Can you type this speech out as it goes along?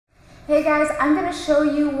Hey guys, I'm gonna show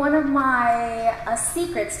you one of my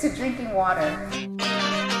secrets to drinking water.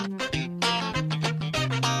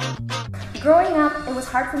 Growing up, it was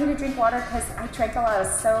hard for me to drink water because I drank a lot of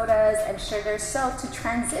sodas and sugars. So to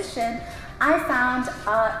transition, I found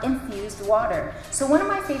infused water. So one of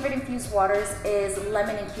my favorite infused waters is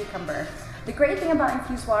lemon and cucumber. The great thing about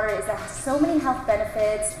infused water is that it has so many health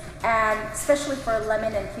benefits, and especially for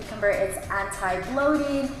lemon and cucumber, it's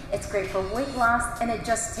anti-bloating, it's great for weight loss, and it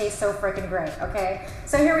just tastes so freaking great, okay?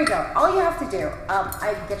 So here we go. All you have to do,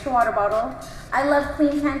 I get your water bottle. I love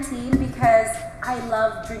Clean Canteen because I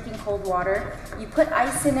love drinking cold water. You put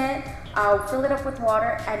ice in it, fill it up with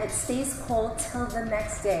water, and it stays cold till the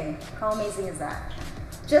next day. How amazing is that?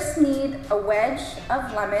 Just need a wedge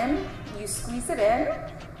of lemon, you squeeze it in,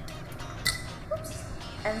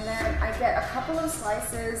 and then I get a couple of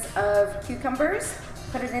slices of cucumbers,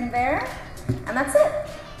 put it in there, and that's it.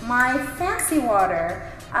 My fancy water.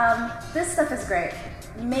 This stuff is great.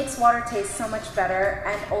 It makes water taste so much better,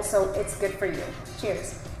 and also it's good for you.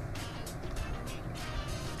 Cheers.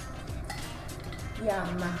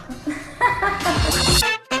 Yum.